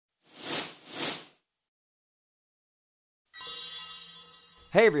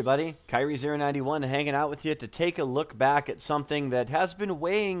Hey everybody, Kairi091 hanging out with you to take a look back at something that has been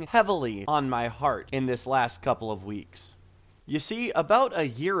weighing heavily on my heart in this last couple of weeks. You see, about a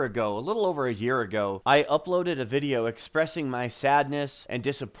year ago, a little over a year ago, I uploaded a video expressing my sadness and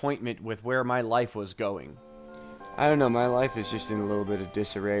disappointment with where my life was going. I don't know, my life is just in a little bit of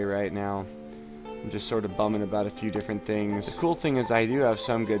disarray right now. I'm just sort of bumming about a few different things. The cool thing is I do have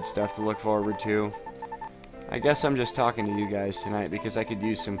some good stuff to look forward to. I guess I'm just talking to you guys tonight because I could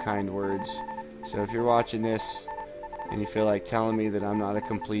use some kind words. So if you're watching this and you feel like telling me that I'm not a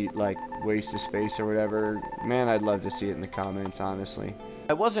complete, waste of space or whatever, man, I'd love to see it in the comments, honestly.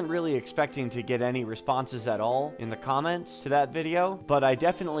 I wasn't really expecting to get any responses at all in the comments to that video, but I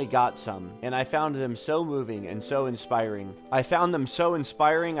definitely got some, and I found them so moving and so inspiring. I found them so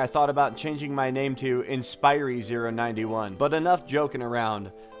inspiring, I thought about changing my name to Inspiry091. But enough joking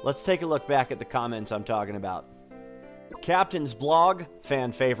around. Let's take a look back at the comments I'm talking about. Captain's Blog,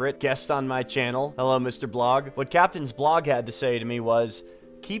 fan favorite, guest on my channel. Hello, Mr. Blog. What Captain's Blog had to say to me was,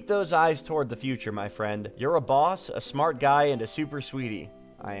 "Keep those eyes toward the future, my friend. You're a boss, a smart guy, and a super sweetie."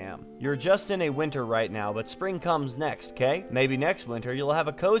 I am. You're just in a winter right now, but spring comes next, okay? Maybe next winter you'll have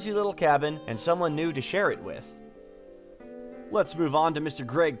a cozy little cabin and someone new to share it with. Let's move on to Mr.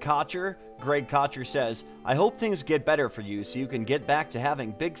 Greg Kocher. Greg Kocher says, "I hope things get better for you so you can get back to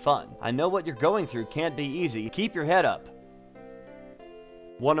having big fun. I know what you're going through can't be easy. Keep your head up."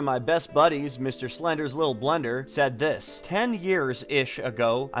 One of my best buddies, Mr. Slender's Little Blender, said this: 10 years-ish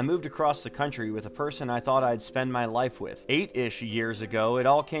ago, I moved across the country with a person I thought I'd spend my life with. 8-ish years ago, it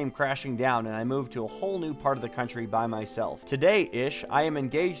all came crashing down and I moved to a whole new part of the country by myself. Today-ish, I am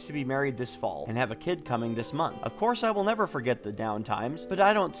engaged to be married this fall and have a kid coming this month. Of course, I will never forget the down times, but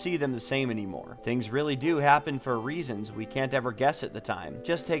I don't see them the same anymore. Things really do happen for reasons we can't ever guess at the time.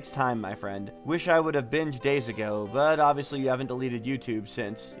 Just takes time, my friend. Wish I would have binged days ago, but obviously you haven't deleted YouTube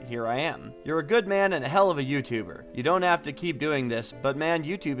since. Here I am. You're a good man and a hell of a YouTuber. You don't have to keep doing this, but man,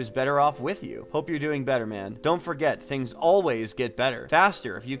 YouTube is better off with you. Hope you're doing better, man. Don't forget, things always get better.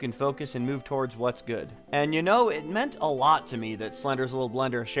 Faster if you can focus and move towards what's good. And you know, it meant a lot to me that Slender's Little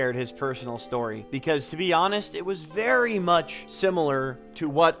Blender shared his personal story, because to be honest, it was very much similar to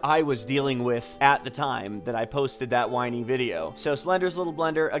what I was dealing with at the time that I posted that whiny video. So Slender's Little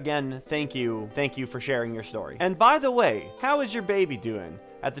Blender, again, thank you. Thank you for sharing your story. And by the way, how is your baby doing?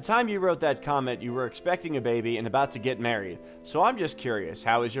 At the time you wrote that comment, you were expecting a baby and about to get married. So I'm just curious,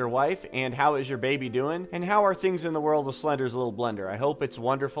 how is your wife, and how is your baby doing? And how are things in the world of Slender's Little Blender? I hope it's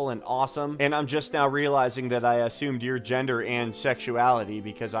wonderful and awesome. And I'm just now realizing that I assumed your gender and sexuality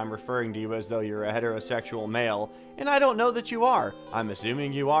because I'm referring to you as though you're a heterosexual male. And I don't know that you are. I'm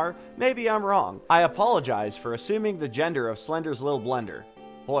assuming you are. Maybe I'm wrong. I apologize for assuming the gender of Slender's Little Blender.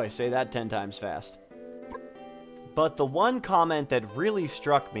 Boy, say that 10 times fast. But the one comment that really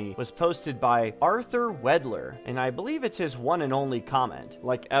struck me was posted by Arthur Wedler, and I believe it's his one and only comment,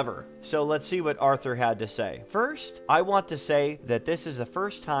 like ever. So let's see what Arthur had to say. First, I want to say that this is the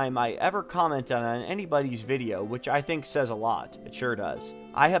first time I ever commented on anybody's video, which I think says a lot. It sure does.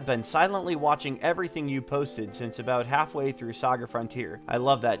 I have been silently watching everything you posted since about halfway through Saga Frontier. I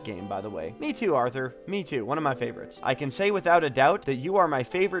love that game, by the way. Me too, Arthur. Me too. One of my favorites. I can say without a doubt that you are my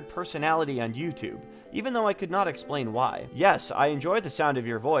favorite personality on YouTube, even though I could not explain why. Yes, I enjoy the sound of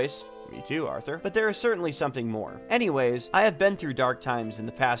your voice. Me too, Arthur. But there is certainly something more. Anyways, I have been through dark times in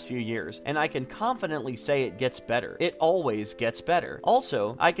the past few years, and I can confidently say it gets better. It always gets better.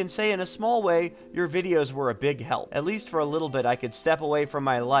 Also, I can say in a small way, your videos were a big help. At least for a little bit, I could step away from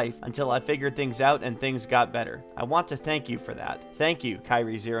my life until I figured things out and things got better. I want to thank you for that. Thank you,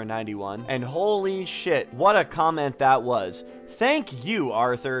 Kairi091. And holy shit, what a comment that was. Thank you,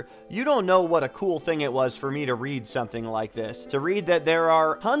 Arthur. You don't know what a cool thing it was for me to read something like this. To read that there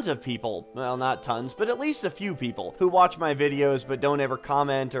are tons of people, well, not tons, but at least a few people, who watch my videos but don't ever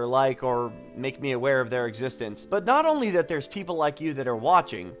comment or like or make me aware of their existence. But not only that there's people like you that are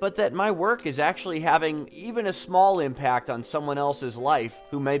watching, but that my work is actually having even a small impact on someone else's life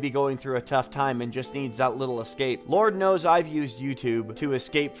who may be going through a tough time and just needs that little escape. Lord knows I've used YouTube to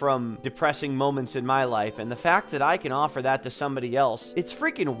escape from depressing moments in my life, and the fact that I can offer that to somebody else, it's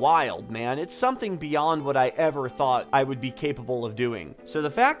freaking wild, man. It's something beyond what I ever thought I would be capable of doing. So the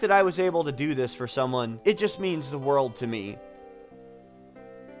fact that I was able to do this for someone, it just means the world to me.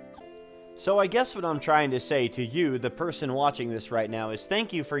 So I guess what I'm trying to say to you, the person watching this right now, is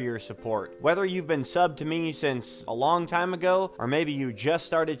thank you for your support. Whether you've been subbed to me since a long time ago, or maybe you just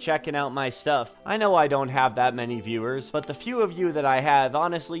started checking out my stuff, I know I don't have that many viewers, but the few of you that I have,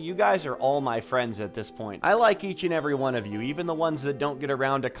 honestly, you guys are all my friends at this point. I like each and every one of you, even the ones that don't get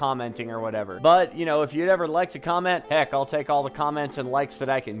around to commenting or whatever. But, you know, if you'd ever like to comment, heck, I'll take all the comments and likes that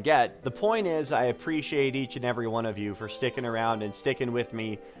I can get. The point is, I appreciate each and every one of you for sticking around and sticking with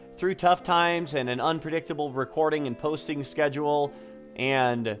me through tough times and an unpredictable recording and posting schedule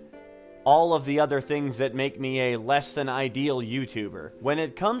and all of the other things that make me a less than ideal YouTuber. When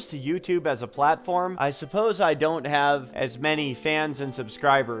it comes to YouTube as a platform, I suppose I don't have as many fans and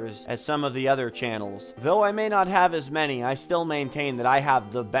subscribers as some of the other channels. Though I may not have as many, I still maintain that I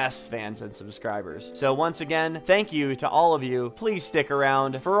have the best fans and subscribers. So once again, thank you to all of you. Please stick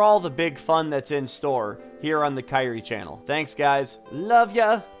around for all the big fun that's in store here on the Kairi channel. Thanks guys. Love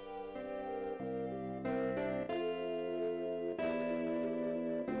ya!